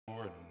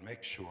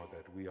make sure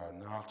that we are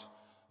not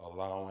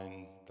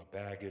allowing the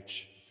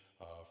baggage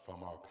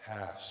from our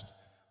past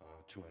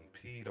to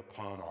impede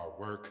upon our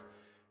work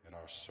and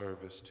our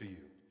service to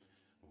you.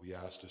 We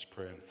ask this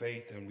prayer in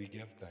faith and we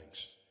give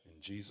thanks.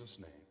 In Jesus'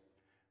 name,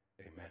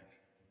 amen.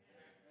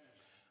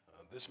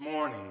 This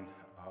morning,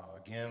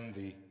 again,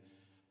 the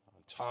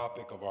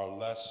topic of our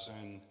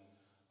lesson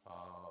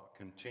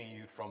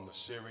continued from the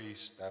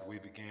series that we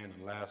began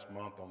last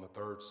month on the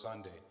third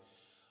Sunday,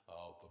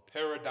 the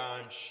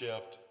paradigm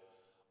shift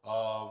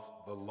of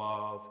the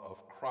love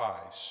of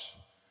Christ.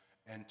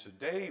 And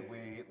today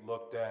we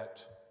looked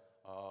at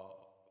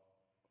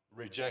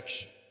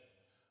rejection.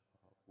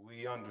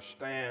 We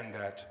understand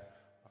that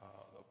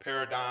the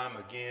paradigm,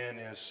 again,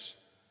 is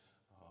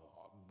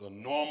the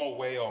normal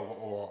way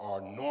or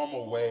our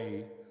normal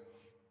way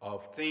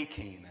of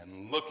thinking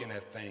and looking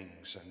at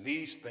things. And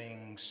these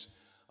things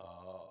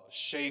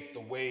shape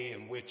the way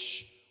in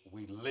which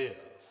we live.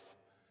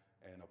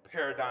 And a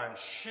paradigm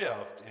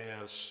shift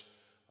is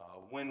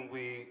when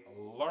we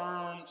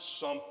learn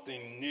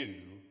something new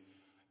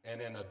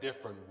and in a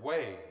different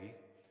way,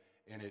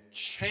 and it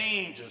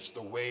changes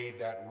the way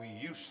that we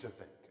used to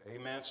think.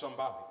 Amen,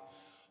 somebody?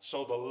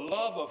 So the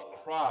love of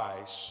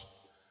Christ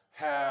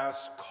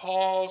has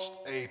caused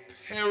a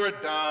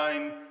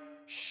paradigm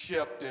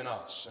shift in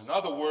us. In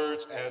other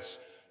words, as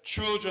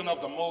children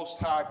of the Most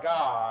High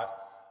God,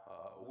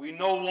 we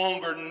no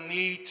longer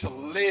need to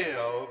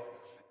live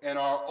in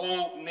our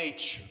old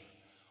nature.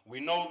 We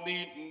no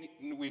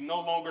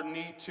longer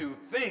need to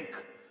think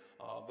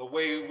the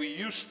way we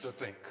used to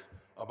think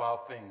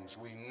about things.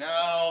 We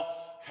now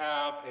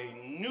have a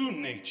new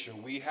nature.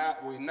 We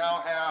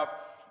now have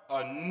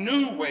a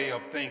new way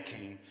of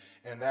thinking,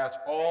 and that's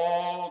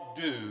all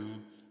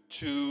due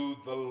to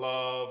the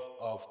love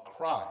of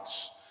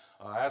Christ.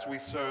 As we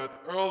said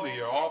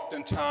earlier,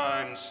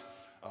 oftentimes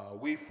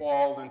we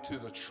fall into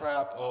the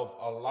trap of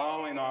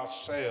allowing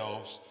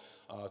ourselves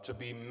to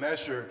be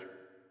measured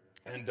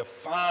and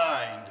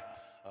defined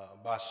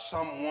by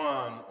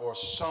someone or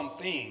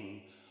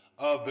something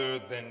other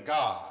than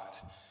God.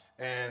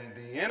 And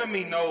the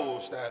enemy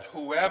knows that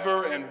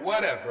whoever and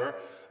whatever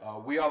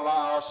we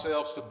allow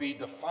ourselves to be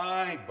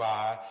defined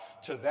by,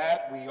 to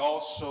that we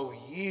also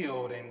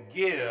yield and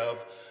give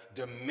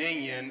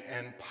dominion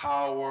and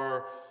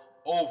power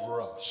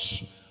over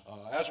us.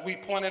 As we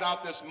pointed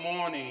out this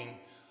morning,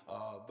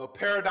 the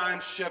paradigm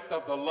shift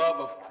of the love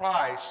of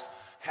Christ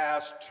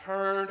has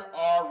turned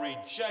our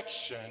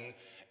rejection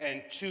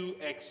into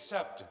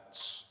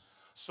acceptance.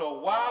 So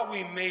while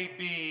we may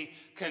be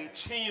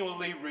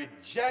continually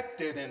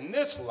rejected in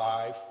this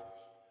life,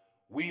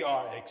 we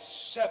are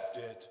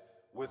accepted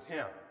with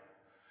him.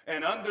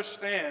 And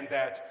understand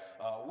that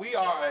we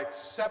are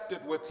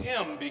accepted with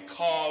him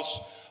because,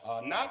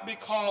 not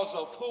because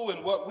of who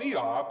and what we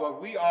are,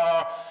 but we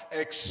are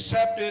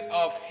accepted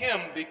of him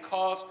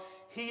because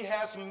he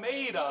has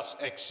made us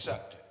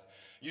accepted.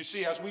 You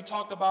see, as we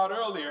talked about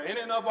earlier, in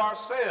and of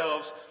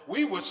ourselves,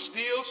 we would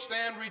still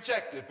stand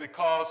rejected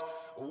because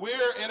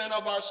we're in and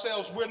of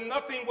ourselves, we're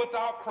nothing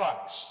without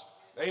Christ.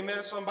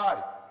 Amen,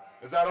 somebody?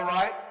 Is that all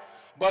right?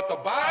 But the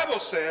Bible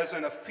says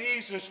in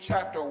Ephesians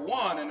chapter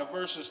 1 in the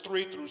verses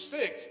 3 through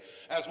 6,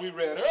 as we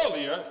read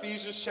earlier,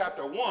 Ephesians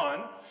chapter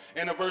 1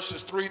 in the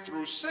verses 3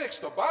 through 6,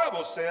 the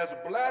Bible says,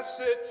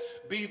 "Blessed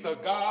be the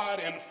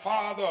God and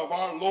Father of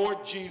our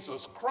Lord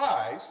Jesus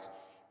Christ,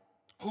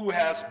 who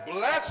has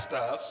blessed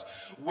us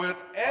with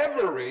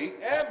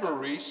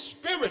every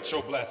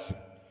spiritual blessing."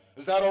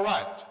 Is that all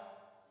right?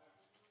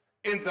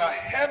 In the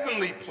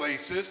heavenly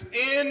places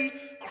in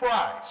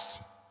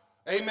Christ.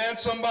 Amen,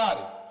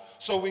 somebody?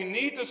 So we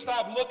need to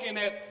stop looking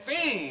at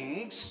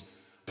things,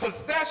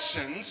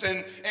 possessions,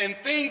 and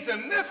things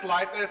in this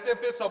life as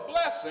if it's a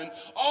blessing.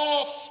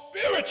 All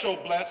spiritual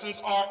blessings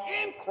are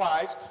in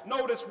Christ.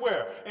 Notice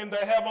where? In the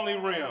heavenly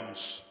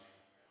realms.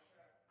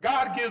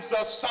 God gives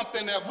us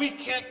something that we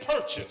can't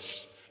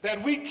purchase,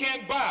 that we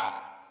can't buy.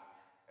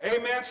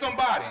 Amen,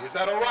 somebody? Is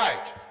that all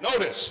right?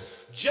 Notice,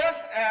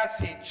 just as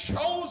he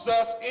chose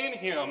us in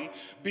him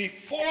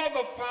before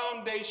the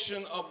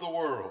foundation of the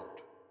world,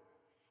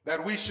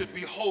 that we should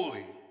be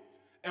holy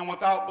and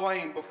without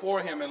blame before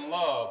him in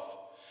love,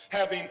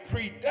 having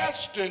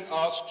predestined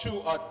us to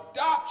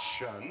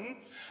adoption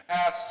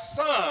as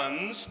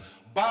sons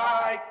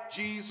by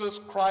Jesus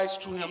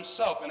Christ to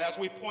himself. And as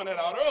we pointed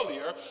out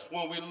earlier,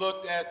 when we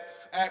looked at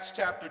Acts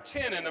chapter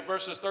 10 and the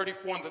verses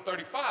 34 and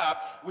 35,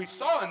 we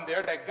saw in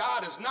there that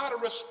God is not a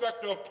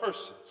respecter of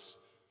persons,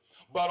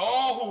 but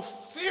all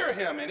who fear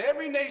him, and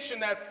every nation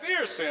that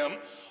fears him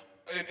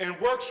and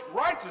works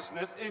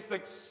righteousness is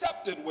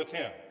accepted with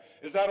him.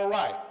 Is that all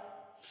right?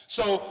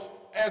 So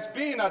as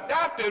being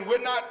adopted, we're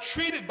not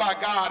treated by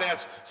God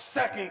as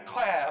second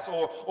class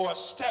or a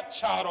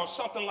stepchild or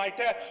something like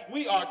that.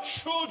 We are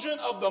children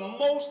of the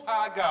Most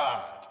High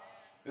God.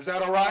 Is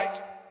that all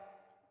right?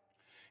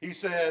 He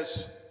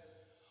says,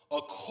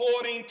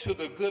 according to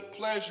the good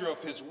pleasure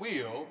of his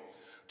will,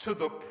 to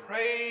the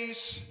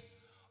praise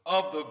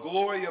of the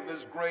glory of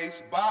his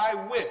grace, by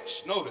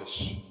which,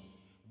 notice,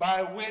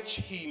 by which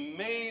he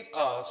made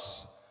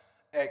us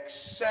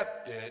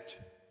accepted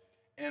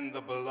in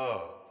the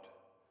beloved.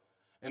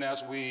 And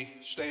as we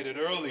stated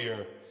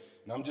earlier,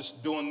 and I'm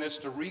just doing this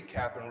to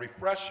recap and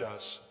refresh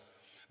us,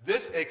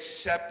 this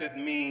accepted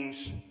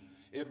means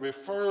it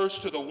refers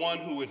to the one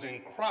who is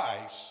in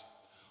Christ,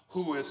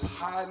 who is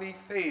highly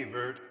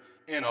favored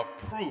and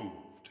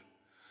approved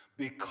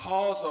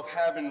because of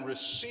having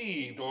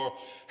received or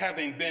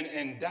having been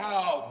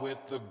endowed with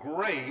the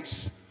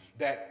grace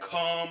that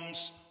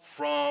comes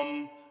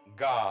from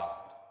God.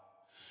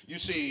 You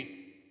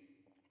see,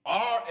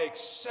 our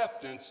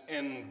acceptance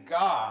in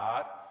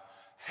God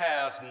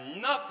has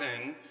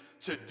nothing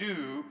to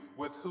do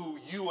with who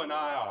you and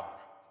I are.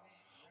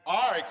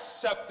 Our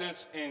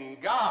acceptance in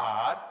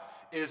God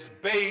is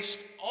based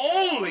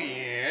only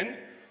in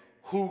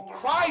who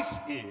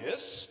Christ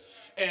is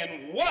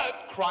and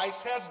what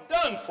Christ has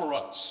done for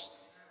us.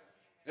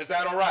 Is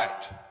that all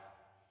right?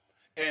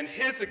 And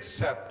his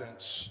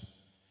acceptance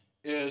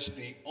is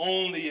the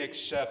only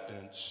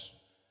acceptance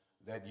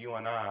that you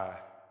and I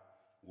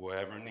will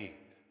ever need.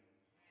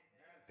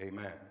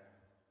 Amen.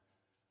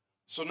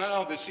 So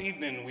now this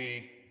evening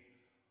we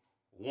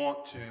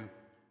want to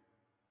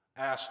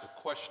ask the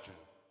question,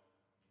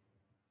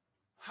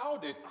 how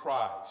did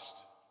Christ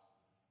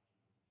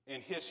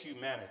in his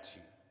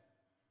humanity,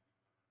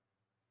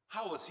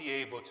 how was he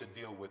able to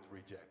deal with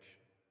rejection?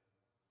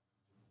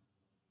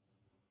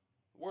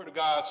 The Word of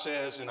God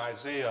says in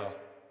Isaiah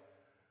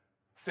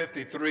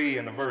 53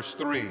 and verse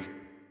 3,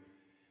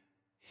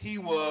 he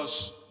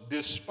was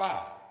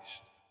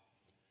despised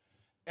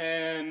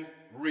and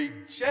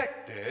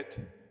rejected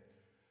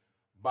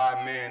by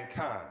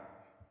mankind,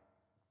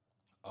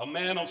 a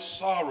man of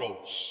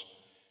sorrows,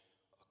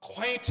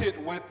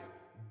 acquainted with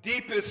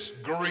deepest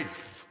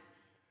grief.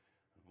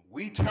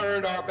 We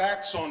turned our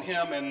backs on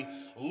him and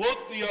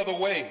looked the other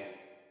way.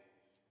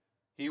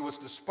 He was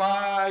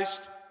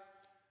despised,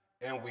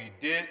 and we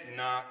did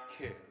not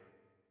care.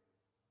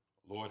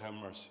 Lord have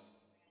mercy.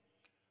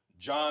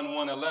 John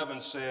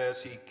 1:11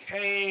 says, he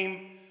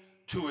came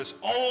to his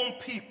own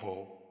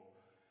people,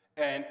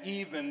 and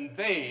even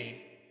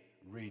they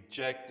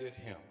rejected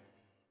him.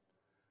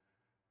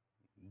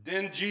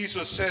 Then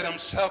Jesus said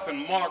himself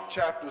in Mark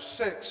chapter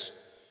 6,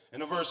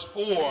 in verse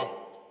 4,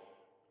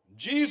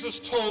 Jesus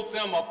told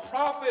them a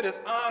prophet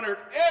is honored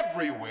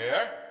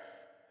everywhere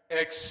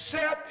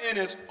except in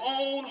his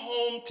own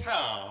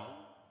hometown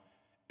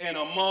and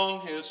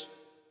among his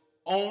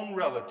own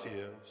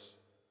relatives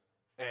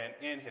and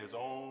in his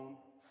own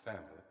family.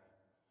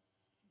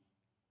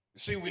 You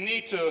see, we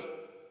need to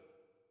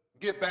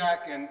get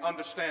back and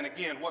understand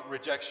again what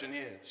rejection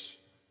is.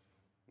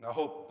 And I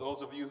hope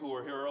those of you who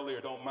were here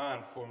earlier don't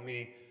mind for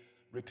me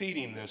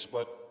repeating this,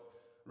 but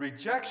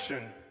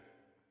rejection,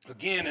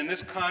 again, in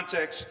this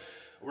context,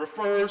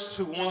 refers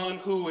to one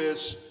who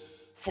is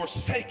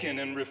forsaken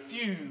and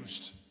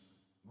refused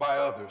by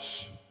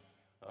others.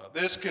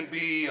 This can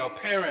be a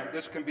parent,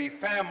 this can be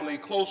family,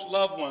 close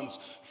loved ones,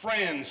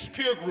 friends,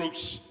 peer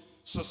groups,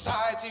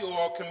 society,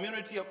 or a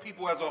community of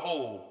people as a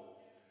whole.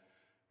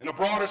 In a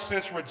broader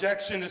sense,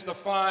 rejection is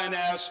defined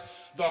as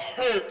the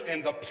hurt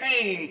and the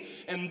pain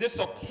and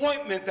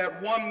disappointment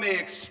that one may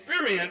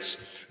experience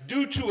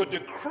due to a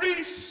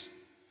decrease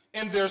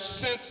in their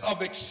sense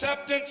of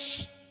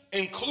acceptance,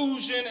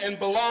 inclusion, and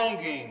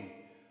belonging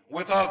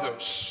with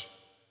others.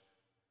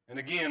 And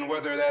again,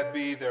 whether that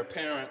be their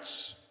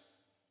parents,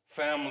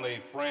 family,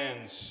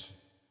 friends,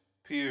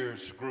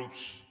 peers,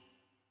 groups,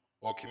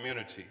 or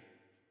community.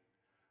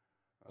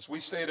 As we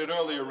stated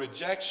earlier,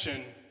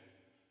 rejection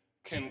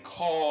can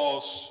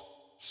cause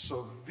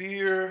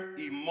severe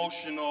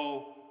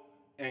emotional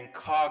and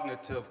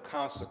cognitive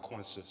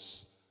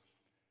consequences,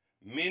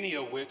 many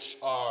of which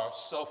are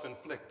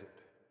self-inflicted.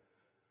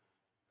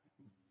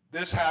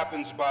 This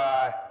happens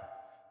by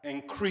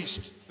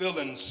increased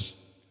feelings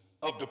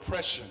of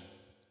depression,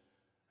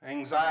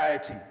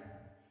 anxiety,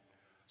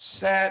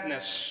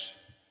 sadness,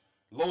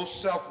 low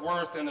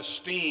self-worth and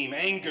esteem,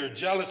 anger,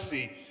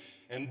 jealousy,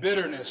 and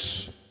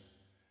bitterness.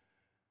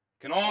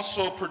 Can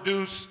also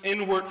produce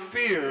inward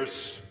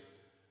fears,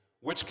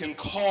 which can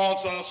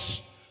cause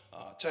us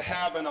to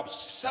have an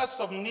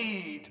obsessive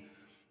need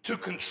to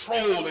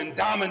control and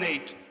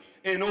dominate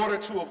in order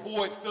to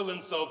avoid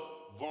feelings of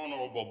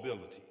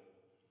vulnerability,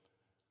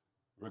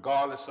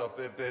 regardless of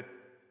if it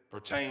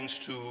pertains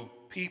to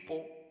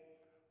people,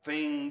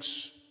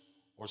 things,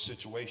 or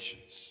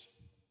situations.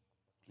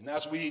 And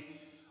as we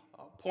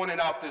pointed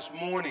out this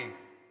morning,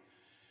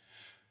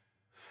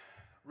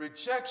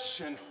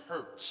 rejection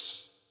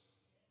hurts.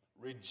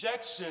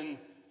 Rejection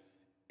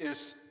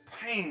is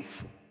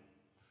painful.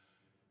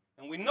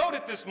 And we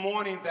noted this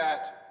morning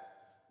that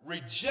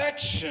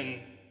rejection,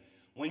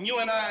 when you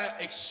and I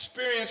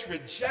experience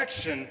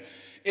rejection,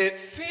 it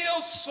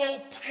feels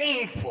so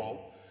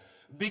painful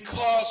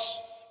because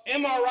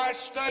MRI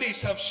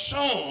studies have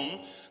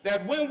shown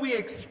that when we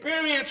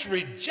experience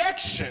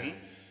rejection,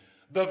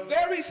 the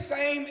very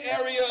same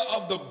area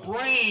of the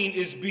brain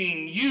is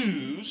being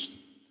used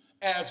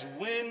as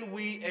when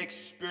we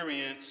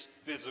experience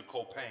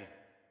physical pain.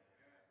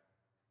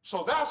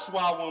 So that's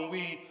why when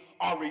we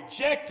are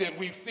rejected,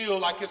 we feel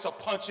like it's a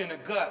punch in the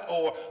gut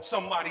or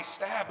somebody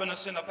stabbing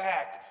us in the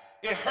back.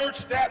 It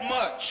hurts that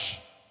much.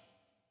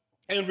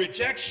 And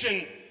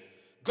rejection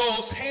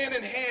goes hand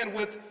in hand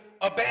with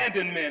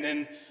abandonment.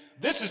 And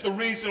this is the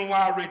reason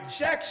why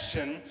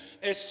rejection,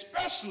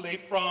 especially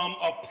from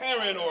a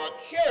parent or a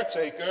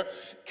caretaker,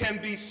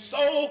 can be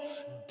so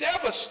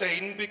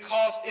devastating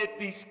because it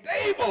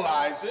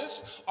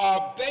destabilizes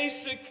our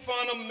basic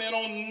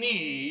fundamental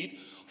need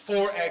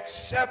for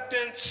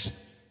acceptance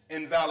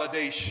and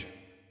validation.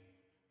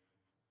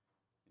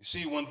 You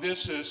see, when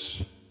this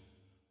is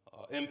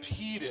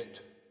impeded,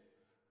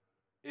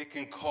 it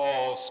can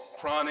cause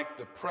chronic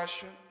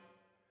depression,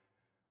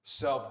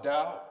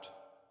 self-doubt,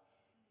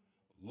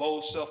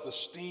 low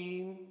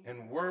self-esteem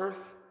and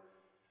worth,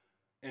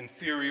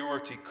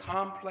 inferiority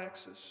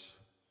complexes,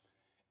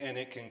 and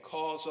it can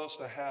cause us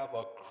to have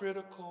a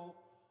critical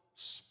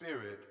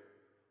spirit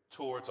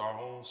towards our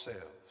own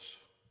selves.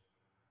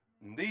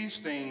 And these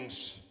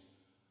things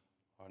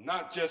are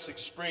not just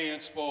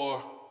experienced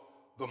for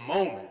the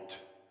moment,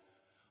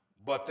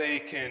 but they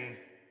can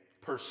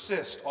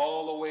persist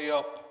all the way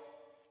up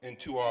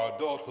into our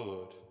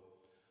adulthood,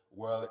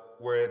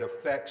 where it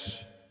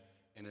affects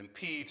and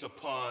impedes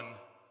upon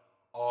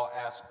all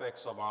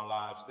aspects of our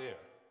lives there.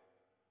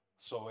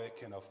 So it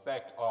can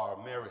affect our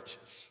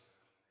marriages.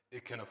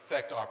 It can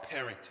affect our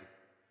parenting.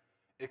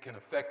 It can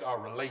affect our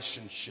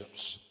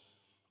relationships,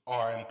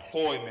 our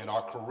employment,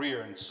 our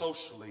career, and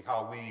socially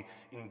how we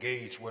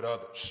engage with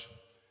others.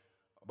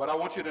 But I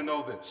want you to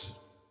know this.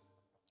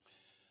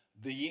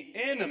 The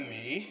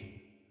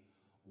enemy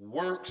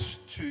works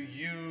to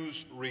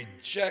use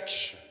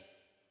rejection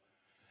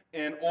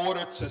in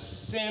order to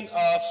send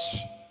us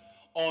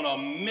on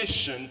a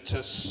mission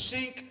to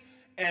seek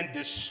and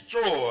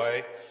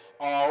destroy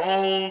our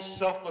own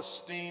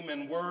self-esteem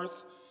and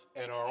worth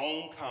and our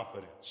own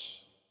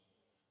confidence.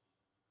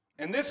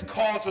 And this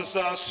causes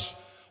us,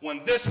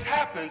 when this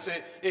happens,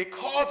 it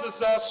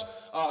causes us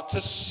to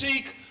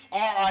seek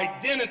our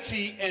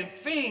identity in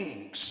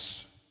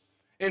things,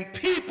 in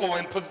people,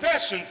 in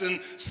possessions, in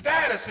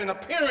status, in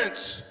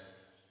appearance,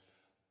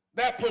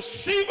 that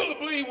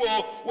perceivably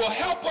will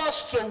help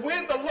us to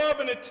win the love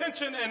and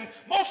attention and,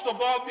 most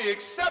of all, the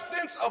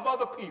acceptance of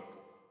other people.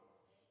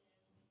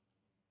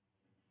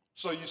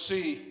 So you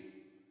see,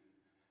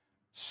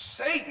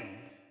 Satan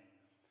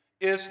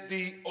is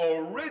the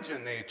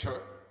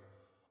originator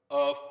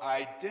of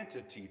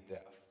identity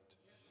theft.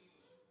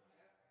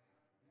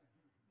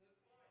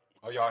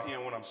 Are y'all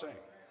hearing what I'm saying?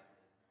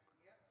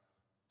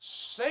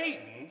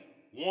 Satan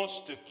wants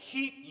to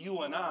keep you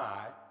and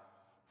I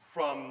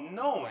from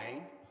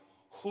knowing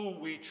who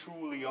we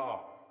truly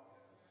are.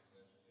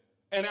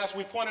 And as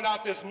we pointed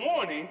out this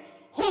morning,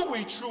 who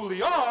we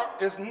truly are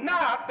is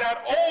not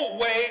that old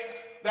way,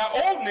 that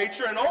old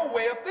nature and old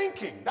way of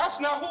thinking.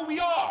 That's not who we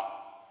are.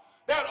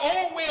 That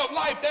old way of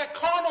life, that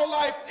carnal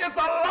life, is a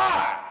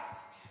lie.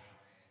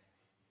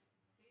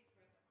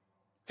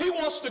 He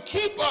wants to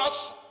keep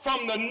us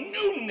from the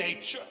new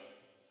nature,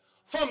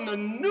 from the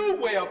new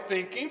way of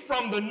thinking,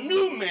 from the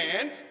new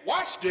man,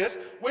 watch this,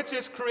 which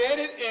is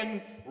created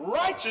in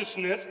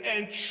righteousness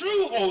and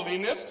true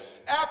holiness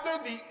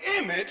after the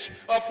image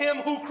of him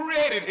who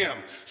created him.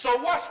 So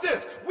watch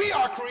this. We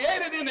are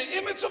created in the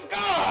image of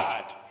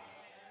God.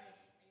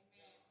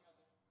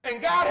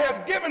 And God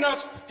has given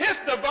us his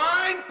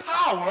divine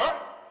power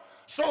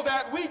so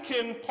that we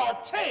can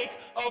partake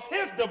of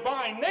his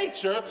divine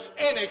nature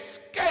and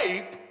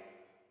escape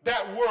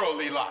that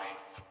worldly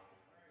life.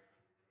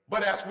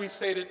 But as we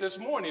stated this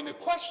morning, the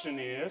question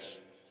is,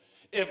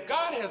 if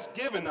God has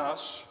given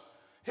us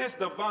his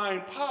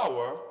divine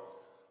power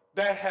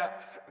that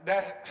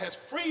has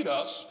freed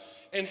us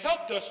and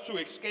helped us to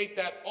escape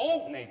that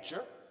old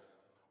nature,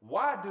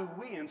 why do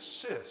we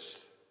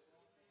insist?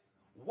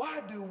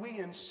 Why do we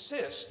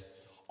insist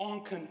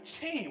on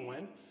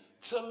continuing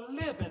to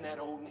live in that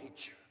old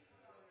nature?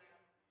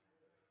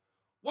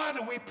 Why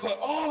do we put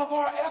all of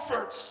our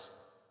efforts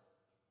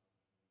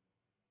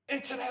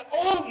into that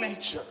old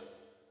nature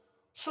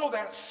so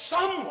that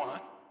someone,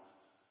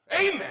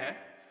 amen,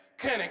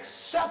 can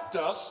accept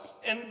us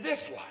in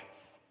this life?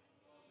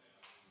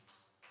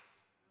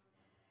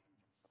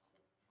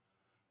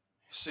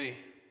 See, I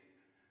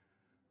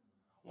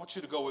want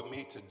you to go with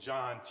me to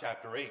John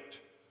chapter 8.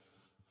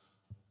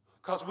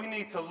 Because we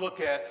need to look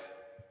at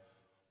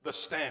the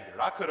standard.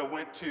 I could have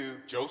went to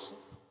Joseph,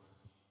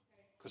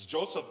 because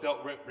Joseph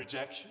dealt with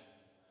rejection.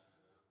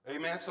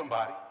 Amen,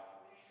 somebody.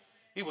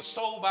 He was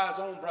sold by his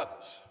own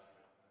brothers.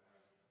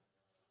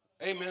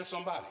 Amen,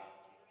 somebody.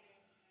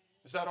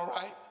 Is that all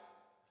right?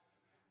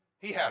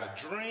 He had a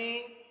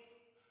dream.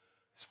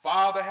 His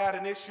father had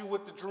an issue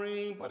with the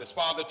dream, but his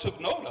father took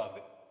note of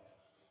it.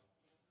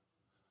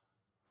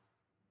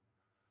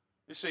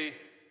 You see,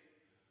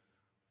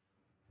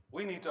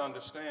 we need to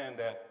understand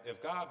that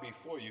if God be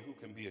for you, who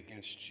can be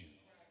against you?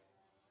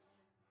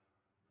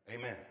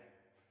 Amen.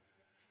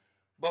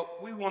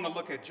 But we want to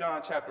look at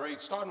John chapter 8,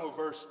 starting with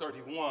verse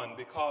 31,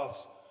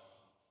 because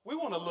we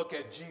want to look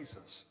at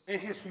Jesus in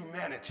his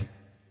humanity.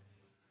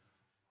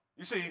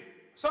 You see,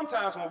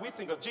 Sometimes when we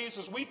think of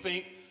Jesus, we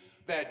think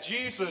that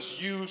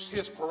Jesus used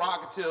his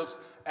prerogatives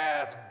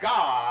as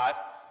God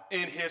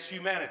in his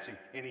humanity,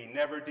 and he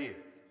never did.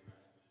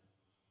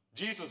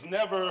 Jesus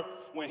never,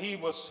 when he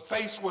was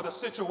faced with a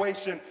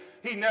situation,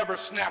 he never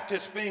snapped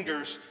his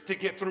fingers to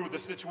get through the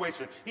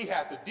situation. He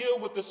had to deal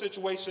with the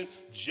situation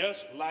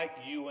just like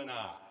you and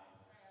I.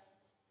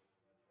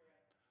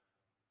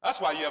 That's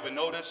why you ever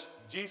notice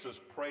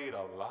Jesus prayed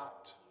a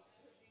lot.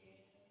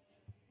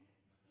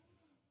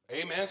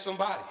 Amen,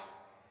 somebody.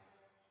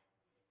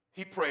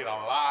 He prayed a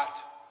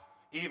lot.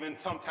 Even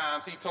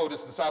sometimes he told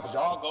his disciples,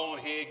 y'all go on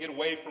ahead, get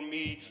away from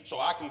me so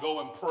I can go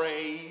and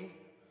pray.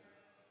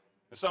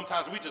 And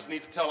sometimes we just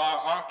need to tell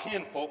our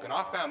kinfolk and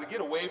our family,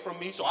 get away from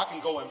me so I can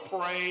go and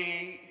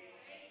pray.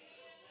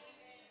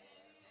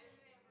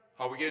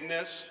 Are we getting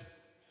this?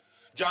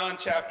 John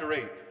chapter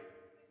 8.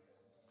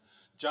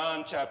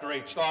 John chapter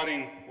 8,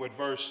 starting with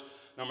verse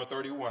number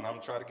 31. I'm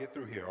going to try to get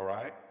through here, all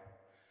right?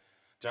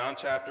 John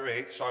chapter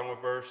 8, starting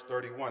with verse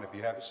 31. If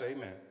you have it, say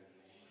amen.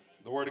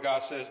 The word of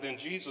God says, then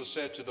Jesus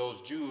said to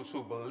those Jews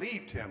who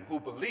believed him,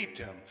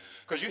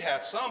 because you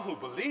had some who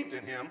believed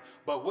in him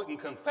but wouldn't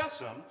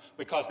confess him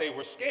because they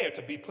were scared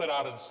to be put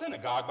out of the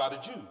synagogue by the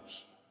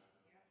Jews.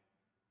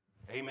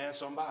 Amen,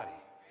 somebody.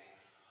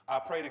 I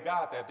pray to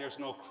God that there's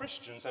no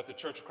Christians at the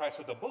Church of Christ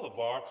at the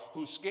Boulevard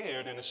who's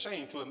scared and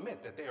ashamed to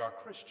admit that they are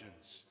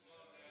Christians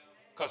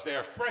because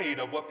they're afraid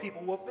of what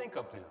people will think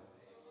of them.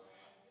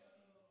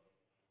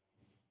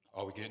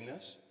 Are we getting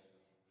this?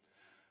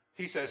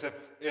 He says,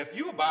 if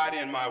you abide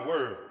in my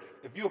word,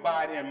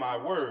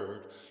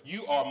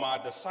 you are my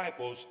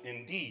disciples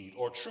indeed,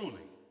 or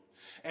truly.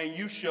 And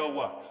you shall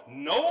what?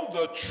 Know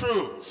the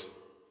truth,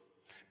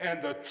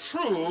 and the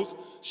truth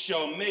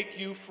shall make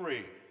you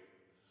free.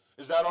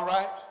 Is that all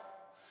right?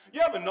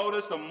 You ever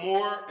notice the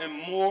more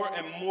and more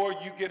and more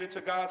you get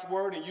into God's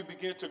word and you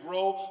begin to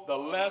grow, the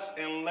less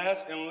and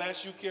less and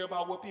less you care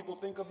about what people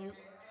think of you?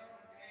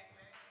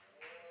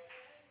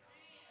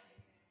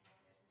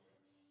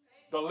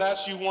 The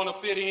less you want to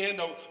fit in,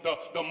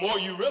 the more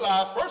you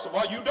realize, first of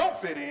all, you don't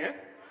fit in,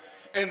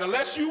 and the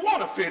less you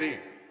want to fit in.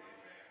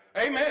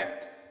 Amen.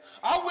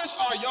 I wish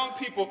our young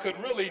people could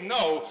really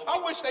know, I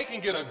wish they can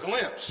get a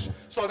glimpse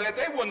so that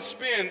they wouldn't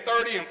spend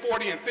 30 and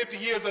 40 and 50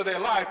 years of their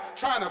life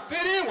trying to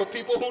fit in with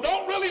people who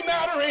don't really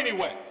matter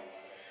anyway.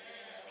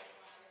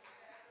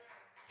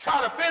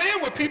 Try to fit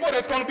in with people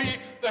that's going to be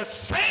the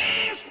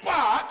same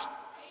spot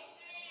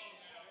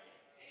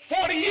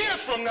 40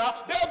 years from now,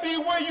 they'll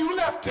be where you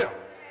left them.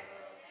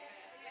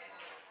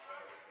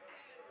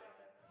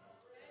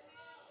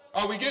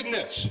 Are we getting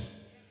this?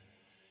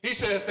 He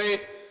said,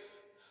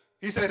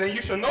 and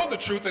you shall know the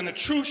truth, and the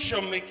truth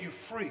shall make you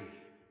free.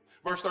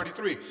 Verse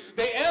 33,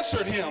 they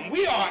answered him,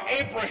 we are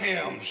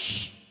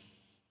Abraham's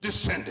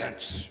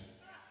descendants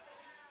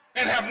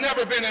and have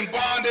never been in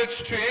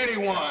bondage to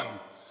anyone.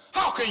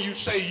 How can you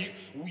say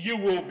you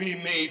will be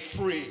made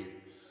free?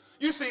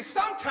 You see,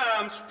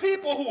 sometimes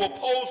people who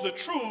oppose the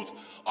truth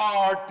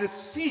are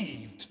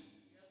deceived.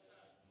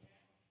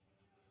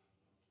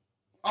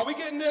 Are we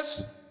getting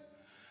this?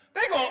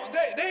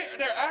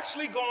 They're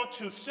actually going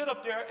to sit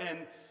up there and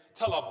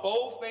tell a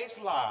bold-faced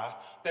lie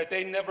that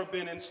they've never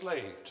been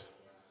enslaved.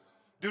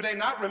 Do they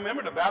not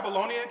remember the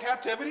Babylonian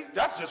captivity?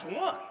 That's just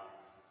one.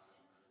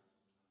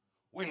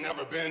 We've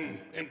never been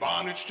in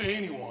bondage to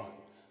anyone.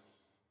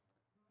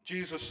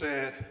 Jesus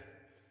said,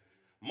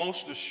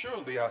 most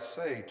assuredly I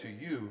say to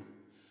you,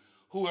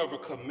 whoever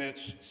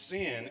commits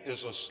sin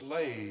is a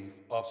slave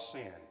of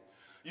sin.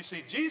 You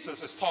see,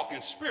 Jesus is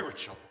talking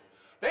spiritual.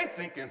 They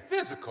thinking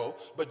physical,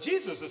 but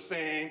Jesus is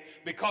saying,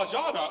 because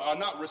y'all are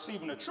not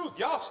receiving the truth,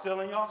 y'all still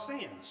in your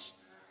sins.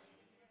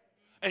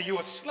 And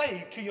you're a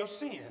slave to your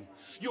sin.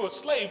 You're a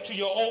slave to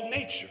your old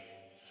nature.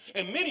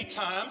 And many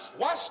times,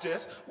 watch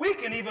this, we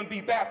can even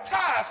be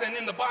baptized and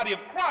in the body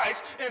of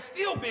Christ and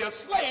still be a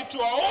slave to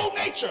our old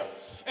nature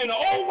and the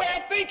old way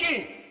of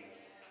thinking.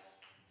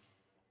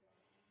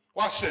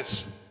 Watch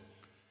this.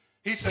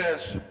 He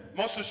says,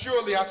 most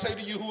assuredly I say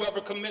to you, whoever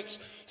commits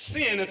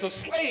sin is a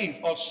slave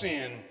of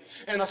sin.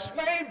 And a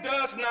slave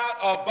does not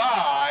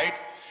abide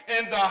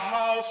in the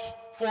house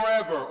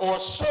forever, or a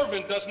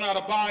servant does not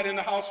abide in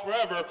the house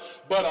forever,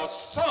 but a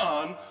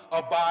son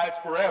abides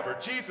forever.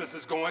 Jesus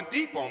is going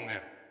deep on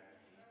there.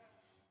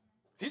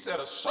 He said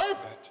a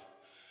servant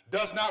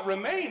does not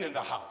remain in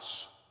the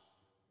house,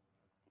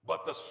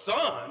 but the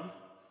son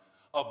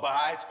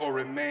abides or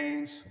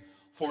remains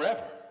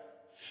forever.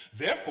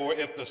 Therefore,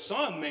 if the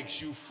Son makes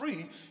you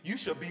free, you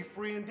shall be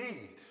free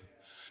indeed.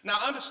 Now,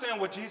 understand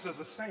what Jesus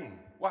is saying.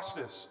 Watch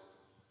this.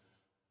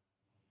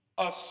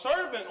 A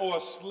servant or a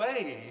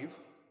slave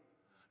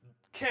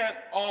can't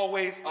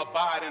always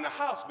abide in the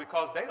house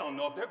because they don't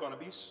know if they're going to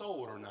be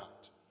sold or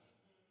not.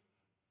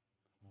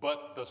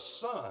 But the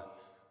Son,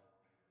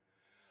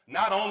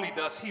 not only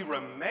does he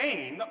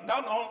remain,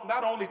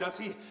 not only does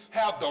he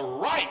have the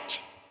right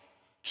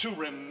to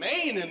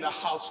remain in the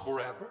house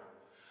forever,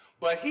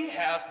 but he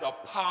has the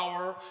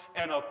power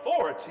and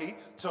authority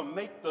to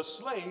make the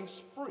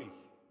slaves free.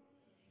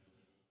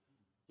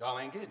 Y'all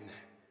ain't getting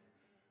that.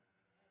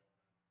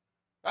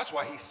 That's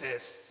why he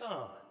says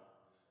son.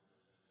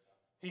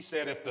 He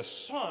said, if the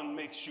Son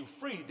makes you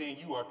free, then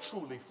you are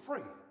truly free.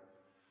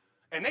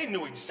 And they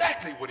knew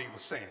exactly what he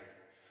was saying.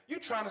 You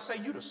trying to say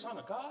you the Son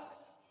of God?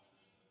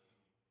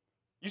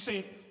 You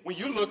see, when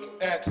you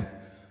look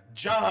at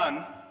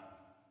John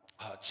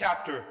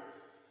chapter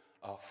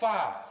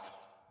 5,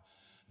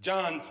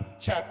 John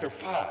chapter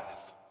 5,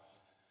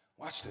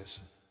 watch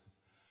this.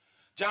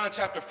 John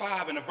chapter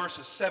 5 and the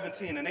verses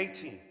 17 and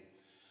 18.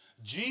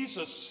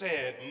 Jesus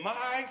said,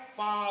 my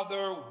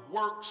Father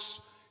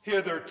works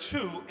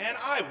hitherto, and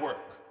I work.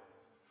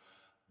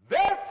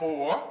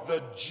 Therefore,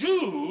 the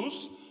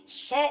Jews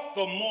sought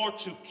the more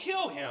to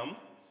kill him,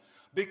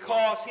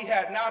 because he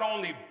had not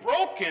only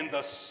broken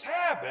the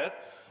Sabbath,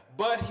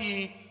 but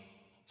he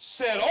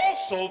said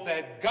also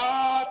that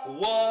God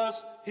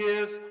was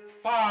his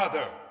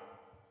Father,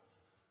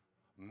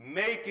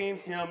 making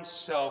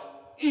himself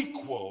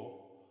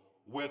equal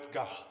with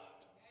God.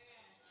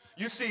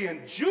 You see,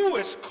 in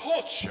Jewish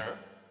culture,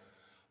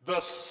 the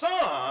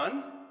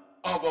son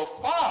of a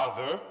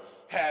father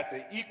had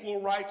the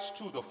equal rights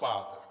to the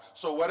father.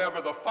 So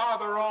whatever the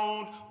father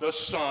owned, the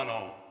son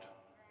owned.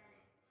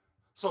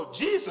 So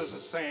Jesus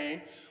is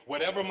saying,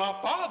 whatever my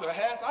father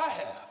has, I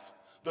have.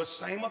 The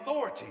same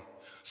authority.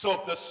 So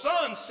if the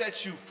son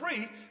sets you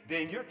free,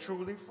 then you're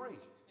truly free.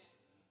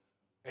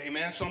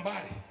 Amen,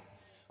 somebody?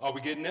 Are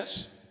we getting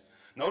this?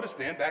 Notice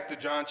then, back to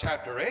John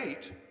chapter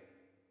 8.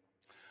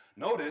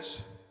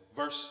 Notice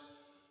verse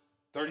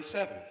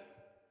 37.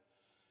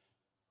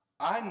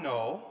 I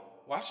know,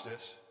 watch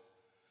this,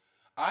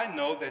 I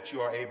know that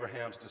you are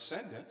Abraham's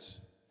descendants,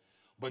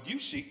 but you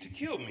seek to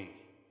kill me,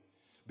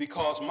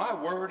 because my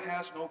word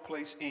has no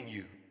place in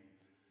you.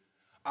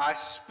 I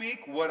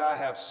speak what I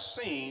have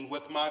seen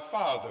with my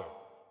father.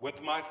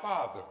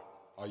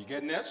 Are you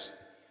getting this?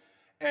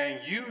 And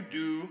you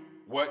do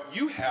what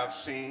you have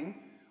seen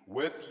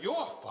with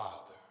your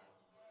father.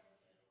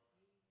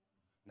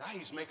 Now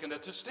he's making a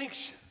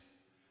distinction.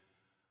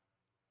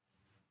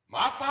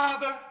 My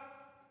father,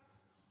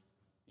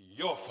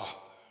 your father.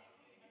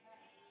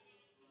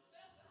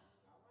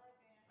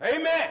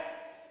 Amen.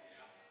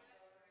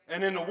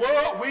 And in the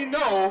world, we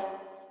know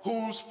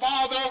whose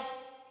father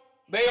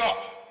they are.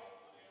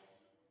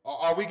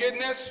 Are we getting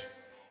this?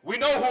 We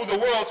know who the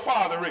world's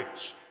father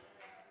is.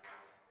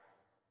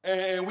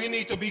 And we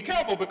need to be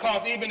careful,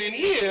 because even in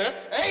here,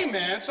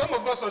 amen, some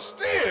of us are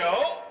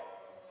still,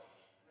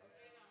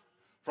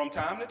 from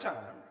time to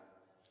time,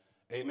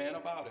 amen,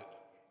 about it.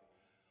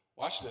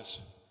 Watch this.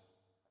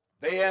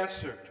 They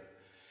answered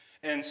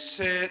and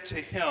said to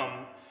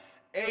him,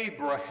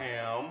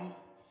 Abraham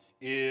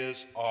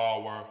is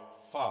our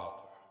father.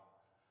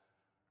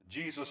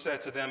 Jesus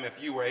said to them,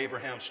 if you were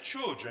Abraham's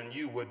children,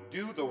 you would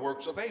do the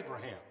works of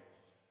Abraham.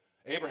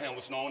 Abraham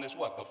was known as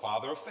what? The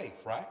father of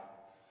faith, right?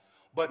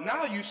 But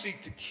now you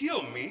seek to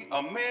kill me,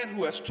 a man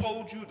who has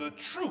told you the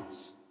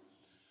truth,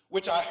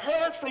 which I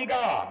heard from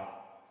God.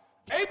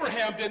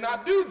 Abraham did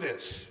not do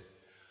this.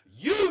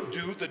 You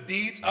do the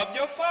deeds of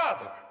your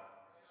father.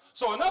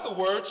 So in other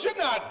words, you're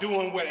not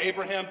doing what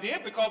Abraham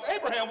did, because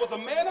Abraham was a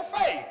man of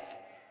faith.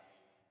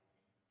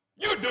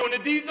 You're doing the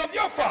deeds of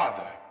your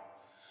father.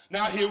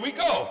 Now here we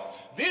go.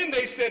 Then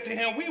they said to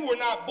him, we were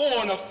not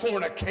born of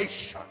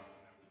fornication.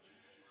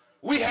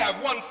 We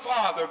have one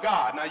Father,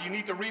 God. Now you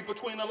need to read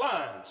between the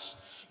lines,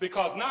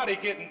 because now they're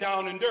getting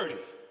down and dirty.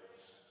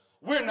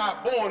 We're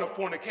not born of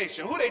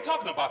fornication. Who are they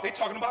talking about? They're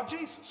talking about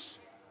Jesus.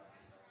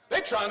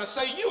 They're trying to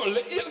say,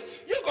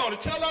 you're going to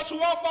tell us who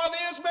our Father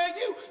is, man?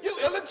 You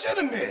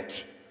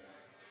illegitimate.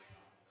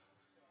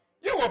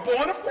 You were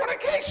born of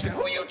fornication.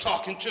 Who are you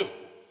talking to?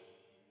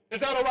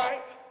 Is that all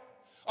right?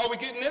 Are we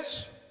getting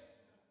this?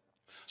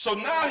 So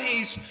now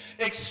he's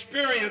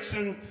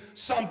experiencing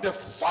some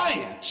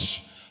defiance.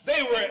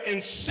 They were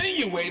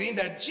insinuating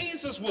that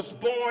Jesus was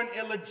born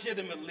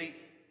illegitimately.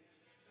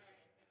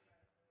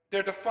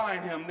 They're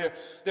defying him.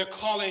 They're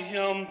calling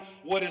him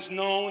what is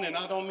known, and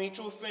I don't mean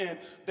to offend,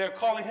 they're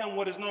calling him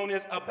what is known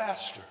as a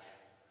bastard.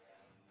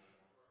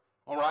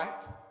 All right?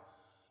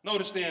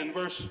 Notice then,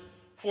 verse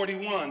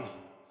 41,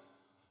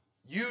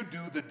 you do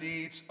the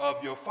deeds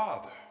of your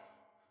father.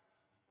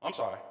 I'm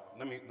sorry,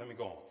 let me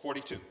go on.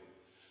 42.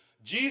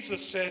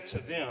 Jesus said to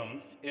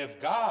them,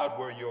 if God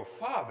were your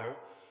father,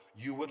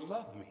 you would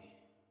love me.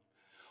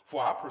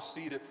 For I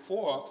proceeded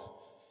forth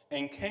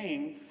and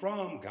came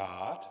from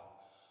God,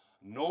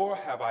 nor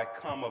have I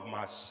come of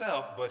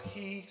myself, but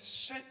he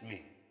sent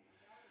me.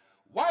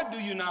 Why do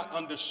you not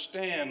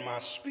understand my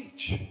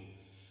speech?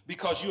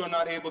 Because you are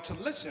not able to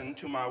listen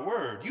to my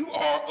word. You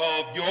are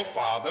of your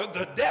father,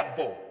 the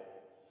devil.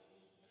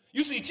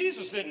 You see,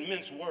 Jesus didn't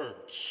mince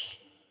words.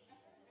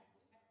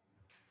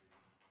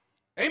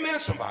 Amen,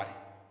 somebody.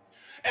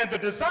 And the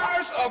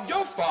desires of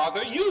your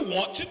father you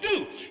want to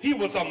do. He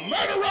was a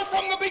murderer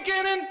from the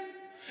beginning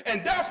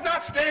and does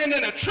not stand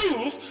in the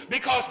truth,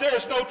 because there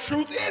is no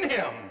truth in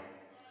him.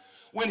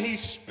 When he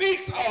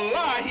speaks a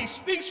lie, he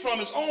speaks from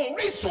his own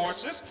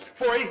resources,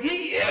 for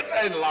he is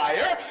a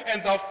liar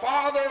and the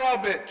father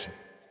of it.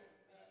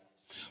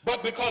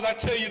 But because I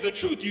tell you the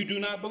truth, you do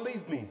not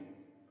believe me.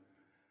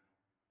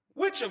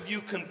 which of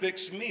you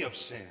convicts me of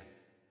sin?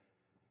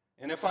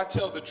 And if I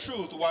tell the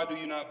truth, why do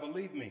you not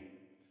believe me?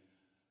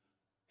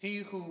 He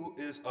who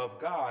is of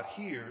God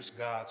hears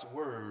God's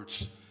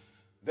words.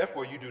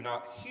 Therefore you do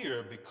not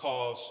hear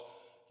because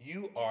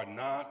you are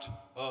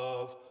not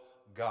of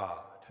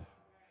God.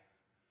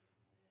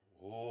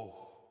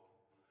 Oh,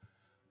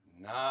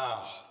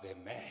 now they're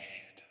mad.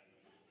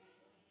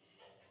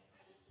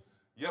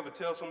 You ever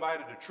tell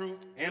somebody the truth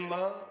in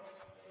love,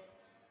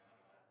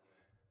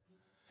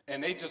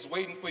 and they just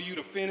waiting for you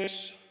to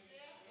finish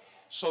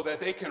so that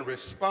they can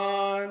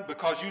respond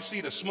because you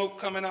see the smoke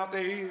coming out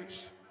their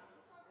ears?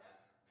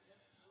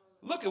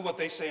 Look at what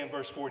they say in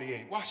verse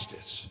 48. Watch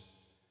this.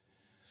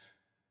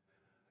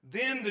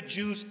 Then the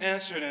Jews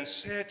answered and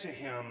said to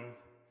him,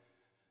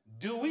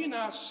 do we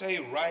not say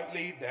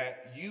rightly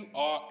that you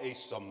are a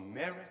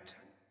Samaritan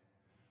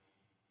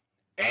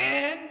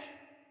and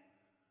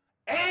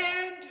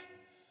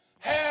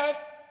have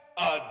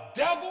a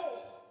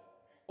devil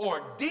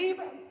or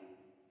demon?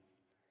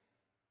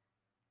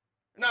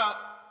 Now,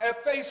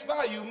 at face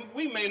value,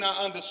 we may not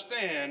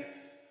understand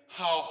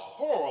how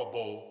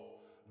horrible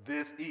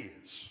this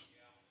is.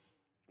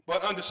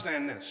 But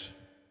understand this.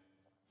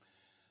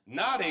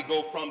 Now they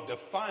go from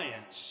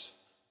defiance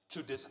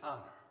to dishonor.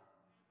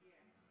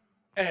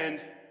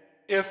 And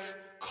if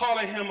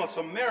calling him a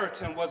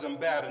Samaritan wasn't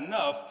bad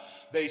enough,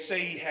 they say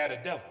he had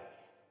a devil.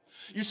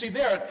 You see,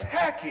 they're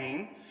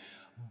attacking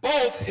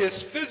both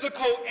his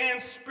physical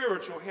and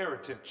spiritual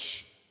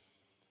heritage.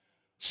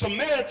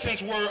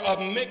 Samaritans were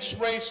a mixed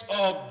race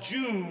of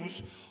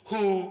Jews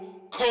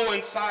who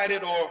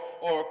coincided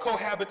or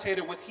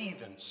cohabitated with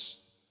heathens.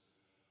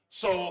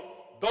 So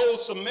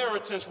those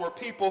Samaritans were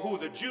people who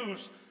the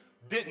Jews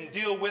didn't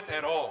deal with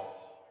at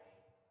all.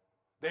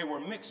 They were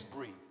mixed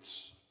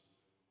breeds.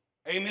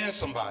 Amen,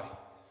 somebody.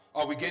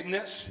 Are we getting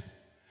this?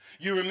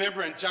 You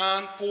remember in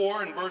John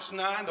 4 and verse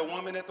 9, the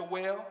woman at the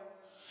well?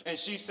 And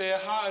she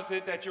said, how is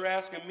it that you're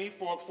asking me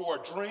for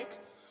a drink?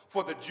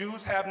 For the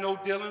Jews have no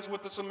dealings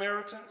with the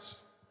Samaritans?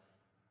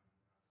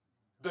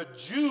 The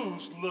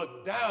Jews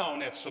looked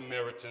down at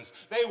Samaritans.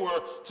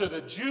 To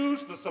the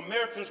Jews, the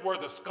Samaritans were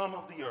the scum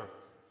of the earth.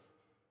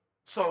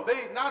 So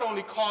they not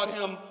only called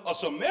him a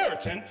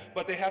Samaritan,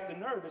 but they have the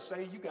nerve to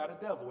say, you got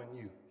a devil in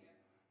you.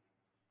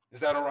 Is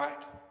that all right?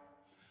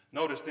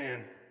 Notice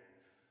then,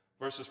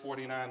 verses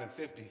 49 and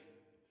 50.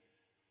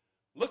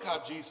 Look how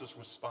Jesus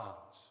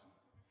responds.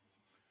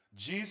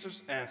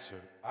 Jesus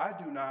answered, I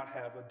do not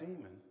have a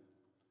demon,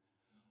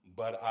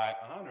 but I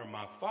honor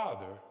my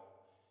Father,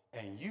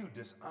 and you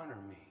dishonor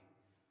me.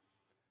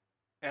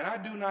 And I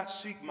do not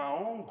seek my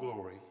own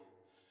glory.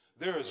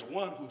 There is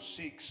one who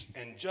seeks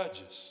and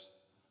judges.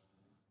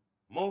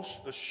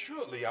 Most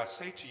assuredly, I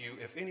say to you,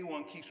 if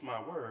anyone keeps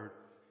my word,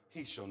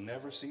 he shall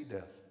never see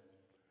death.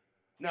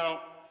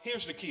 Now,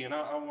 here's the key, and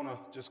I want to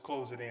just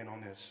close it in on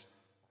this.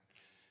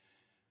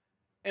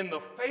 In the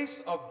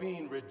face of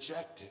being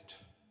rejected,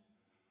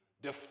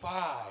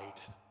 defied,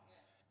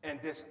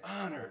 and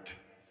dishonored,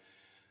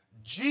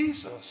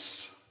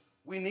 Jesus,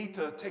 we need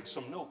to take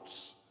some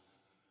notes.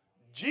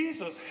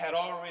 Jesus had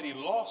already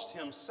lost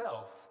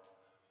himself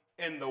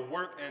in the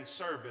work and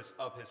service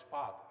of his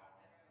Father.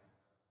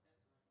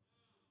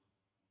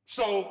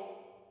 So,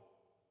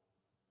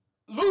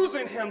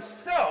 losing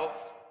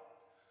himself,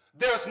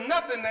 there's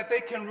nothing that they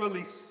can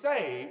really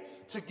say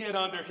to get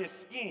under his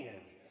skin,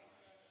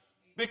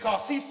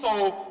 because he's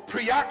so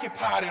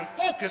preoccupied and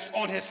focused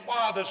on his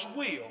Father's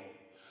will.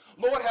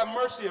 Lord have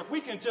mercy, if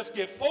we can just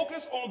get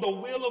focused on the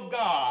will of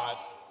God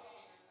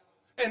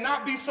and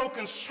not be so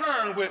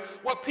concerned with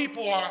what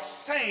people are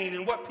saying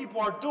and what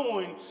people are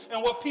doing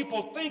and what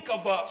people think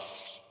of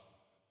us.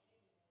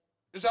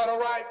 Is that all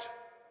right?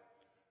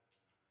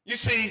 You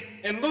see,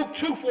 in Luke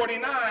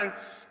 2:49,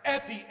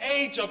 at the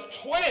age of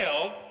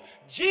 12,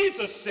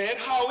 Jesus said,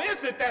 how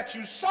is it that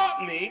you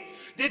sought me?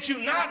 Did you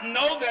not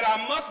know that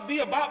I must be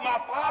about my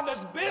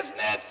Father's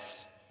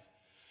business?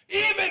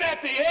 Even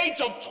at the age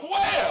of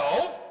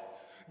 12,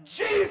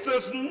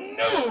 Jesus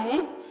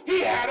knew he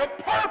had a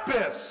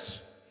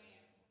purpose.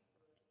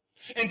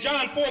 In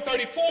John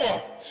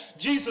 4:34,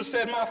 Jesus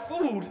said, my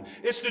food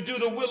is to do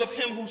the will of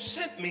him who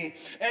sent me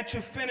and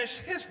to finish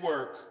his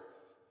work.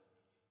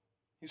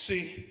 You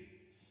see,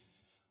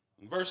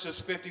 in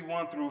verses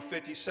 51 through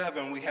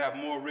 57, we have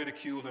more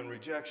ridicule and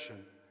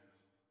rejection.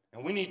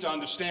 And we need to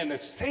understand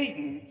that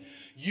Satan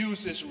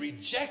uses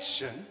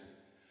rejection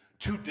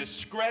to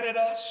discredit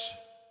us,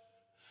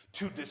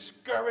 to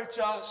discourage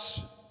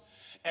us,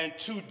 and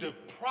to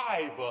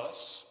deprive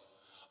us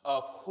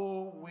of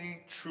who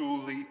we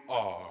truly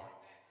are.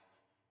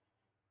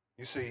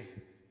 You see,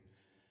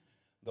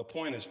 the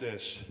point is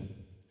this.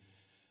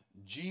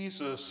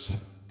 Jesus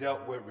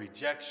dealt with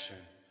rejection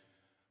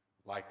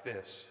like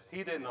this.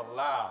 He didn't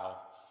allow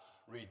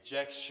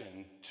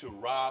rejection to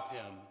rob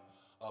him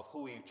of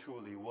who he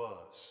truly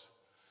was.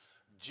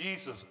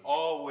 Jesus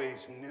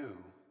always knew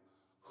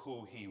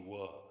who he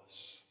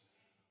was.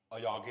 Are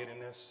y'all getting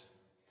this?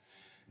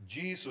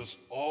 Jesus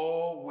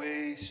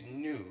always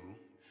knew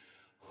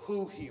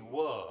who he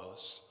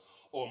was,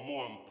 or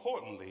more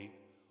importantly,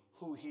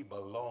 he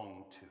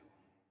belonged to.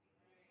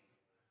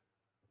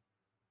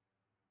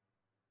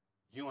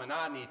 You and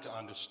I need to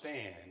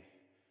understand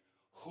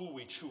who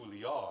we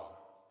truly are,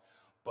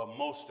 but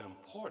most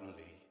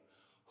importantly,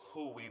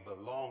 who we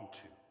belong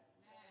to.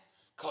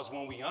 Because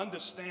when we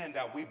understand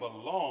that we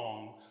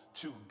belong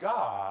to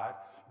God,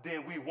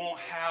 then we won't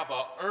have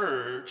an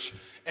urge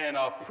and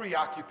a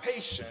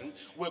preoccupation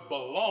with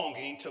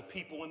belonging to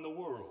people in the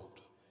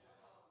world.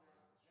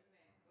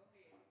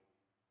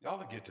 Y'all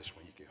will get this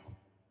when you get home.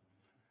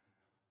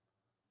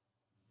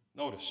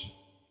 Notice,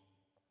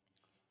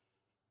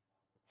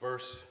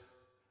 verse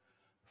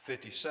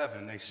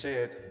 57, they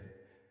said,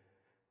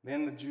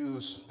 then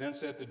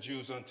said the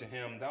Jews unto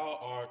him, thou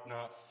art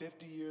not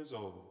 50 years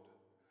old,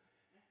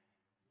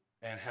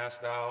 and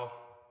hast thou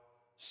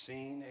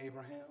seen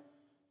Abraham?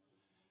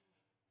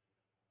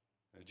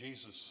 Now,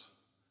 Jesus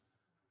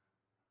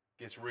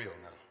gets real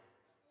now.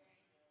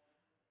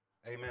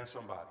 Amen,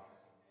 somebody. Amen,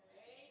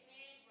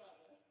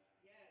 brother.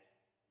 Yes.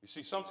 You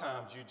see,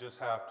 sometimes you just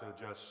have to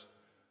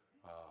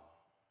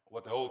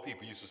what the old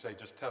people used to say,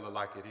 just tell it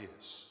like it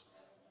is.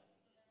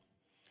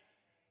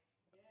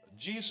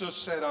 Jesus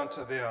said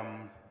unto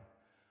them,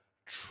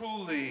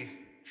 truly,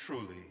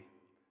 truly,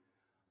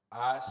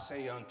 I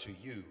say unto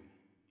you,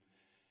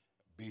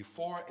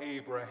 before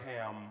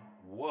Abraham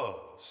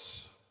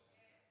was,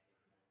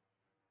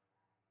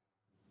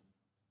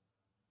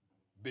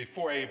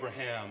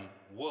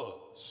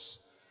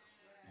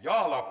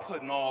 y'all are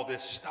putting all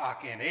this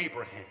stock in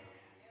Abraham.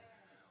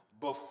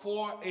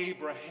 Before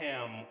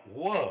Abraham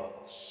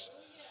was,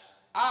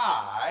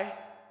 I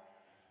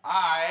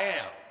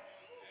am.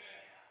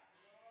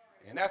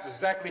 And that's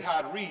exactly how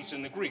it reads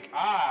in the Greek.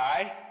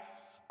 I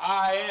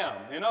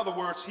am. In other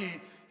words,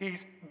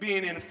 he's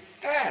being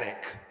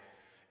emphatic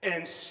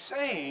and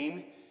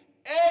saying,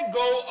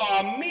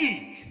 ego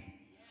me.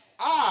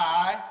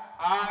 I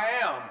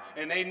am.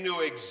 And they knew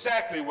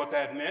exactly what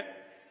that meant.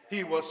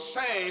 He was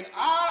saying,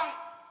 I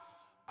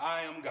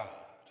am God.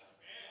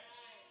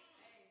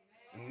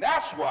 And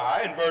that's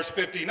why in verse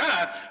 59,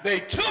 they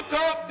took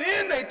up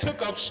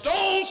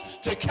stones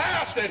to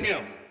cast at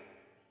him.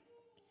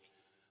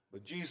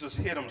 But Jesus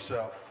hid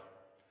himself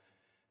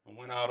and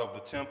went out of the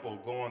temple,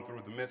 going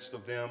through the midst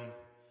of them,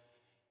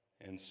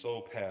 and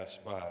so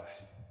passed by.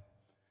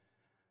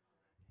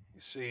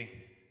 You see,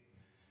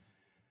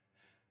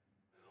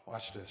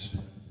 watch this.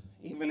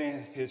 Even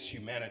in his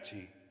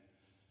humanity,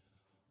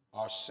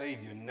 our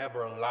Savior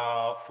never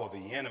allowed for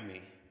the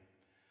enemy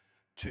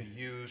to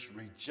use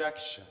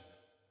rejection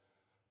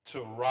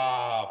to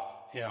rob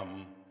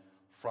him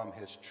from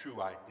his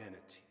true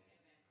identity.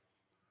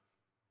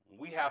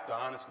 We have to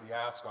honestly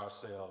ask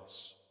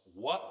ourselves,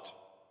 what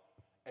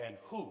and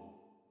who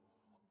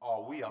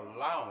are we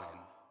allowing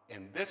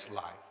in this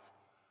life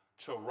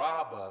to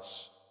rob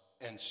us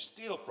and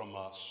steal from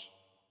us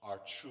our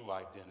true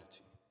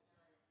identity?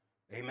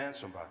 Amen,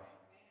 somebody.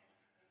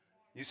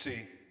 You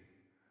see,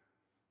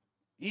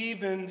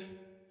 even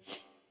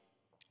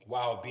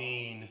while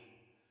being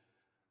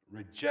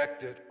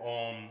rejected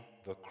on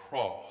the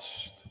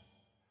cross,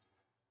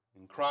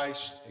 and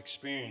Christ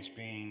experienced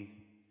being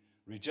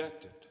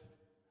rejected.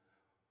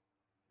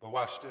 But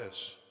watch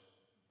this.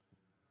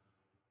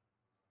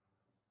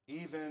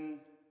 Even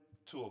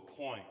to a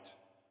point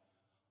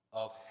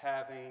of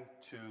having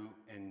to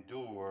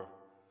endure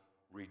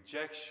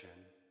rejection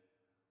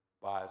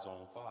by his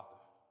own Father.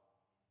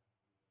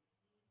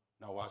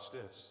 Now watch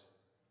this.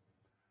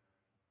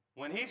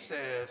 When he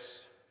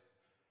says,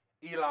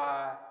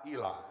 Eli,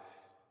 Eli,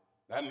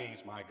 that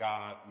means my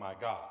God, my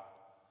God.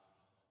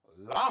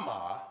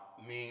 Lama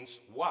means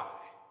why.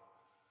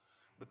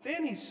 But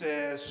then he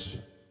says,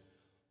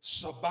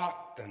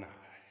 sabachthani,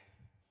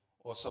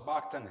 or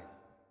sabachthani.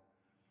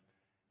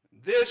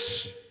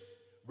 This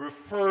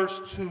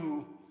refers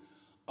to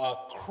a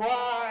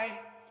cry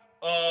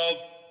of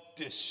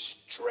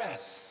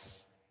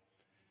distress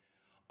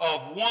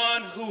of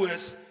one who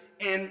is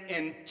in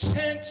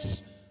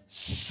intense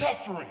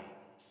suffering.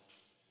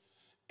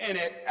 And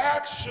it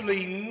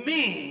actually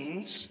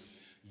means,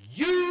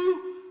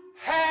 you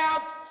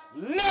have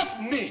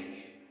left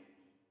me.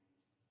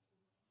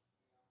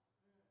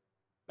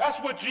 That's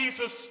what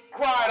Jesus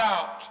cried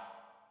out.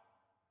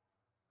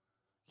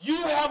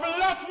 You have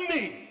left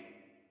me.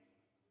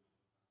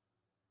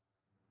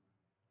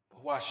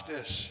 But watch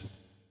this.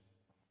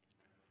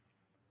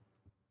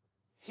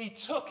 He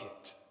took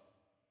it.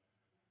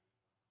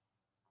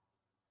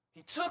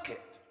 He took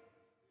it.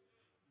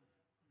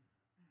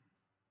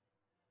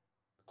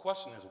 The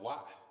question is why?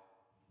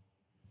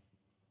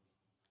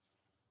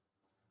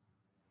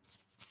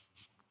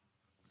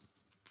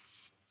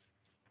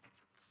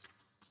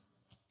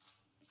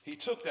 He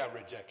took that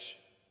rejection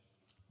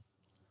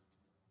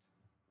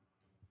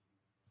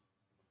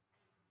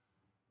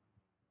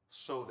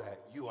so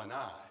that you and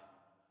I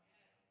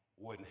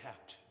wouldn't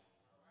have to.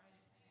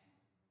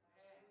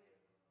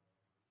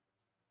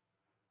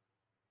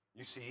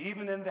 You see,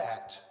 even in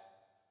that,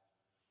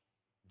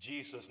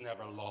 Jesus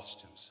never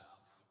lost himself.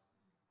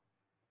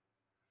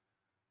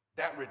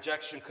 That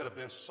rejection could have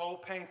been so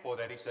painful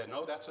that he said,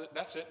 no, that's it,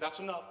 that's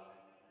enough.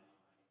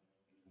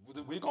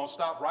 We're going to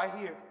stop right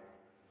here.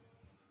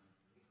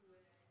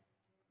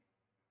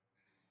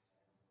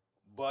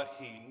 But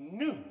he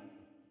knew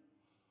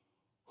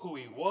who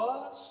he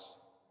was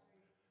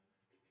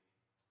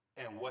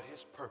and what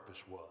his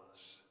purpose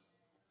was.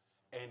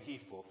 And he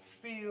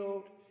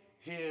fulfilled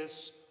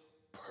his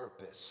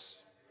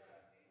purpose.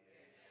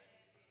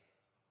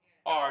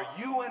 Are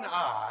you and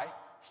I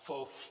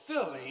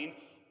fulfilling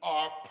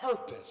our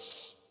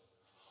purpose?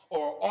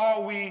 Or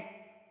are we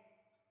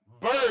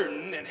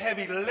burdened and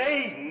heavy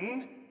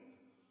laden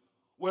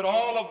with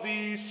all of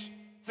these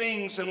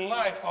things in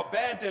life?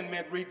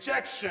 Abandonment,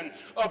 rejection,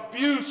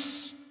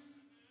 abuse,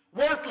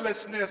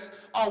 worthlessness.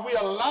 Are we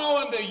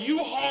allowing the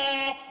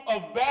U-Haul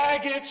of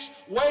baggage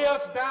weigh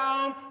us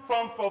down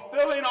from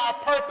fulfilling our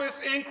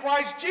purpose in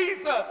Christ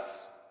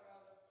Jesus?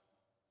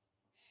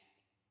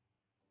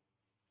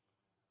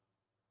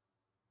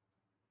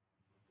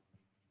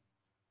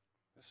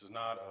 This is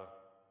not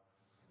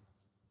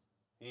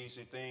an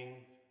easy thing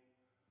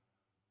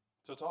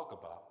to talk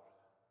about.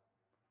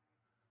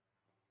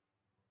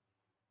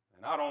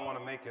 And I don't want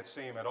to make it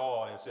seem at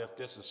all as if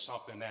this is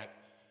something that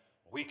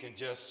we can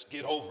just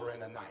get over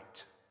in a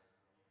night.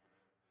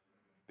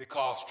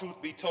 Because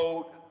truth be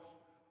told,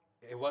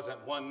 it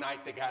wasn't one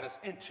night that got us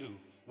into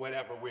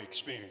whatever we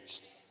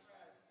experienced.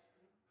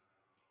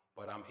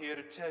 But I'm here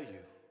to tell you,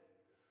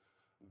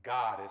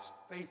 God is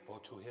faithful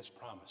to his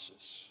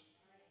promises.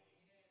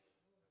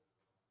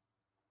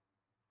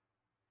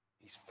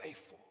 He's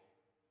faithful.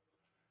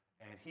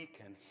 And he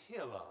can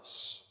heal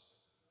us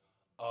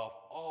of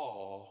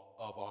all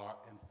of our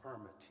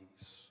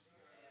infirmities.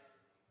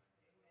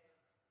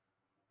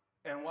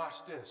 And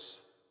watch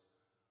this.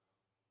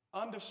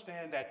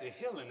 Understand that the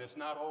healing is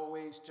not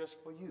always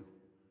just for you.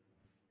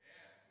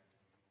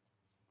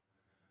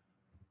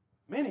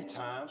 Many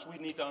times we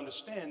need to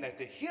understand that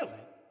the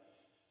healing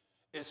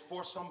is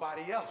for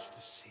somebody else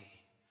to see,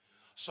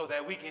 so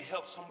that we can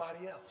help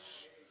somebody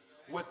else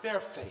with their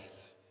faith.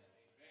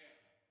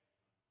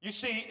 You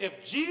see,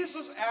 if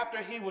Jesus,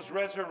 after he was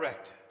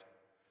resurrected,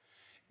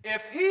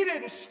 if he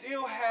didn't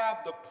still have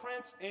the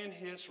prints in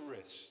his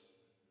wrist,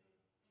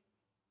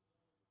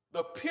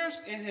 the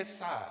pierce in his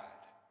side,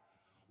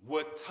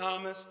 would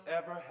Thomas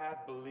ever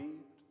have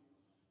believed?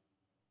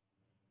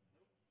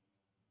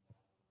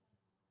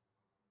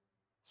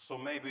 So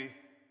maybe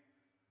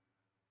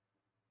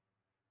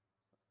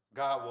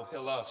God will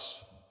heal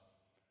us,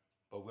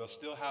 but we'll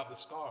still have the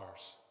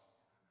scars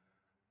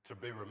to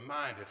be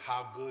reminded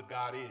how good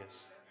God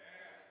is.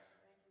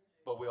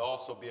 But we'll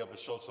also be able to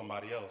show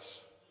somebody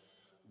else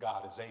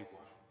God is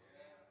able.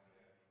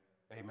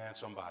 Amen,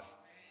 somebody.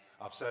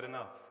 I've said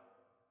enough.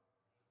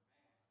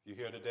 If you're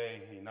here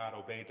today and you've not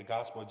obeyed the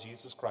gospel of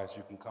Jesus Christ,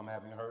 you can come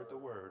having heard the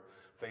word.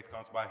 Faith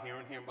comes by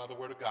hearing him by the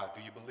word of God.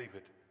 Do you believe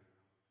it?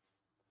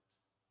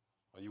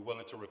 Are you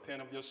willing to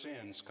repent of your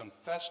sins,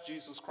 confess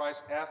Jesus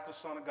Christ as the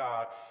Son of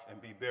God,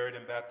 and be buried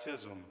in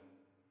baptism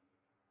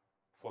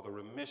for the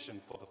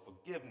remission, for the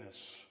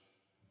forgiveness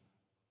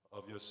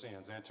of your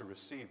sins, and to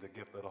receive the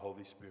gift of the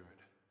Holy Spirit?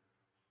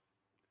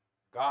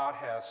 God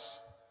has,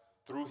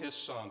 through his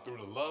Son, through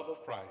the love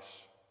of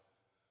Christ,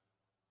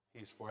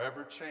 he's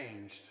forever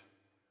changed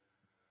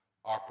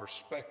our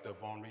perspective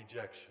on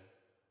rejection.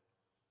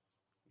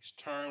 He's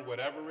turned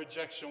whatever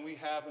rejection we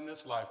have in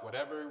this life,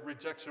 whatever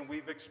rejection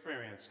we've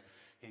experienced,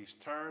 he's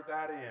turned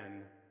that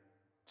in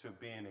to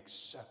being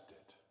accepted.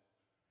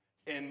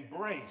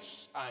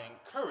 Embrace, I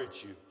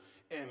encourage you,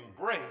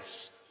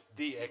 embrace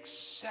the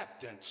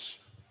acceptance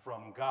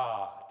from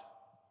God.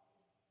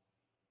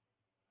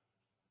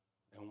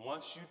 And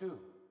once you do,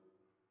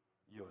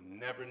 you'll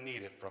never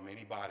need it from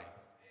anybody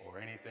or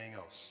anything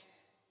else.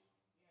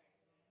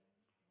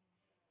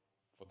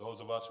 For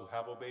those of us who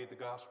have obeyed the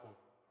gospel,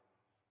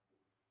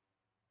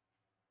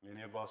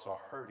 many of us are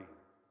hurting.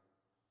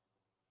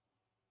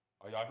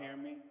 Are y'all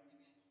hearing me?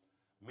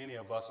 Many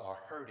of us are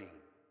hurting.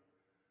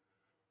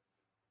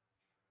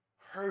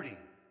 Hurting.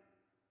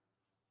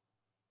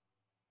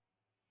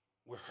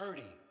 We're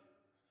hurting,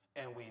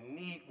 and we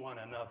need one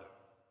another.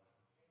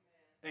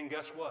 And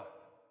guess what?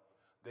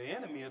 The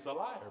enemy is a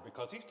liar,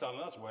 because he's telling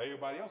us, well,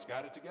 everybody else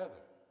got it together.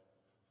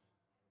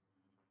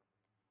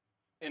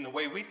 And the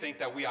way we think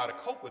that we ought to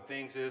cope with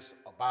things is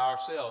by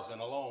ourselves and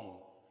alone,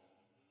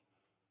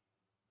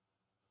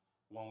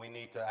 when we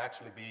need to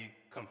actually be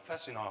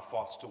confessing our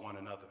faults to one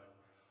another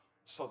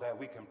so that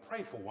we can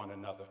pray for one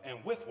another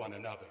and with one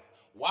another.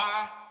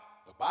 Why?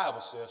 The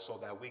Bible says so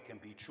that we can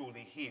be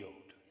truly healed.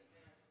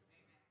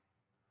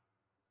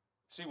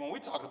 See, when we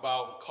talk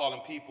about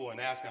calling people and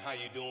asking how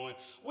you're doing,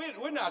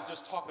 we're not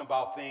just talking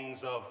about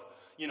things of,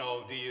 you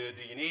know, do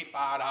you need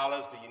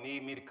 $5? Do you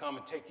need me to come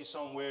and take you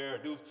somewhere?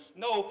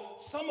 No,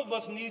 some of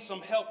us need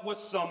some help with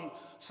some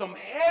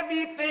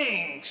heavy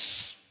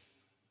things.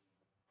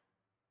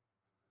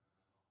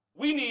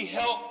 We need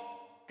help,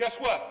 guess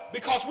what?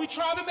 Because we're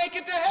trying to make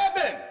it to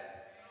heaven.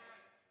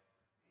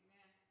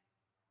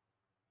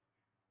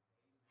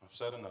 I've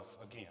said enough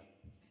again.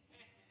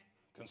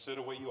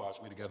 Consider where you are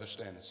as we together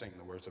stand and sing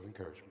the words of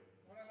encouragement.